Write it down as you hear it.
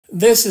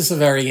This is a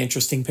very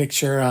interesting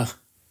picture.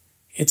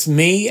 It's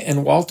me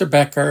and Walter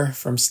Becker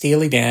from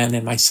Steely Dan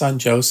and my son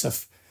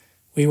Joseph.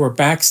 We were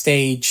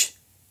backstage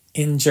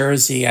in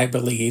Jersey, I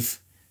believe.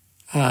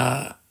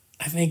 I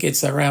think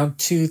it's around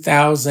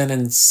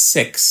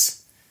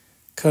 2006,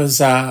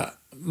 because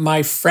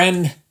my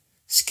friend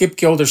Skip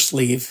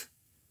Gildersleeve,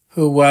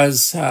 who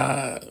was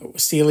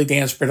Steely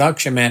Dan's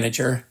production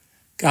manager,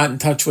 got in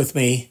touch with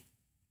me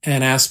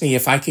and asked me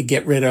if I could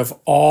get rid of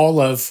all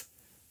of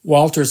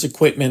Walter's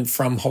equipment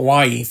from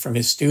Hawaii, from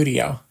his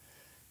studio.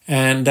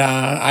 And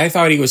I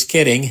thought he was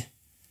kidding.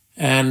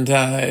 And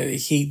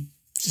he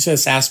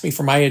just asked me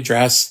for my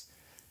address.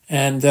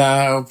 And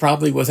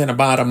probably within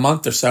about a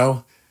month or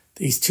so,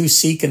 these 2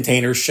 sea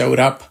containers showed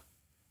up,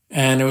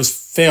 and it was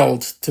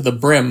filled to the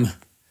brim.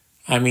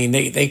 I mean,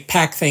 they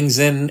packed things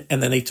in,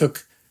 and then they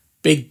took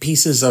big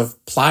pieces of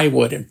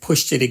plywood and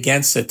pushed it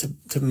against it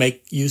to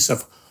make use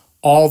of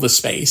all the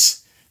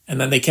space.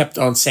 And then they kept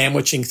on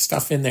sandwiching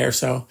stuff in there.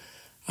 So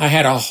I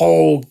had a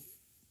whole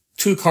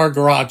 2-car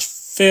garage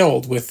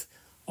filled with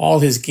all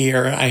his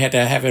gear. I had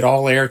to have it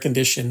all air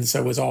conditioned,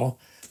 so it was all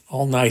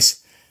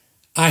nice.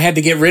 I had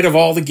to get rid of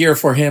all the gear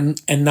for him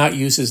and not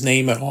use his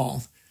name at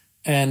all.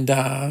 And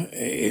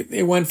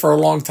it went for a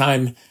long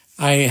time.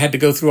 I had to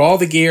go through all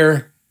the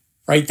gear,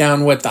 write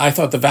down what I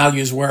thought the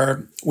values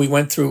were. We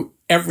went through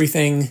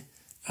everything,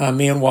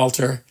 me and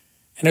Walter.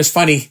 And it's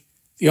funny,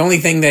 the only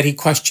thing that he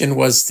questioned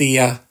was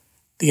the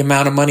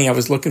amount of money I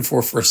was looking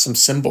for some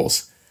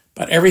cymbals.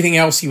 But everything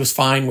else he was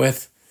fine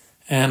with.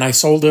 And I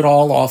sold it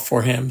all off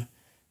for him.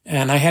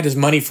 And I had his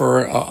money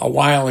for a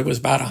while. It was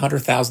about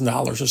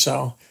 $100,000 or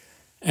so.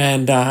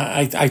 And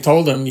I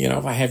told him,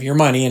 if I have your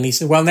money. And he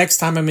said, well, next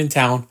time I'm in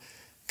town,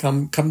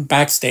 come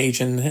backstage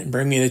and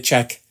bring me the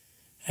check.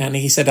 And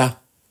he said,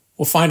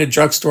 we'll find a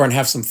drugstore and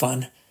have some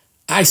fun.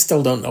 I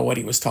still don't know what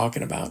he was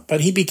talking about.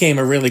 But he became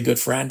a really good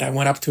friend. I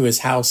went up to his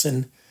house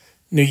in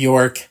New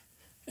York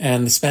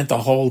and spent a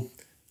whole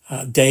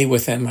day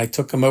with him. I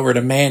took him over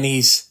to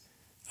Manny's.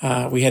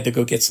 We had to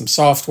go get some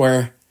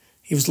software.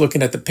 He was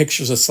looking at the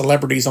pictures of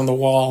celebrities on the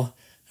wall.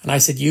 And I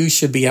said, you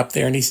should be up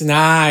there. And he said, nah,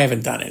 I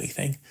haven't done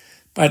anything.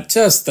 But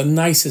just the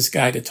nicest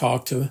guy to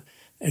talk to.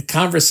 The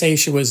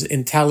conversation was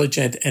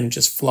intelligent and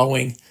just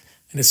flowing.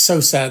 And it's so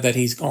sad that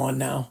he's gone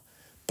now.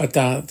 But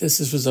this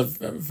was a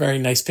very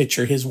nice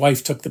picture. His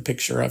wife took the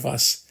picture of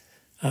us.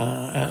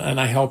 And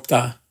I helped,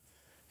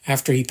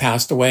 after he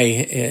passed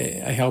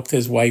away, I helped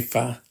his wife,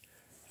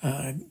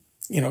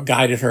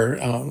 guided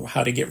her on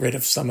how to get rid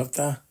of some of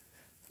a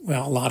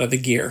lot of the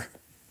gear.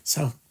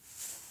 So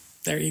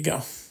there you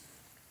go.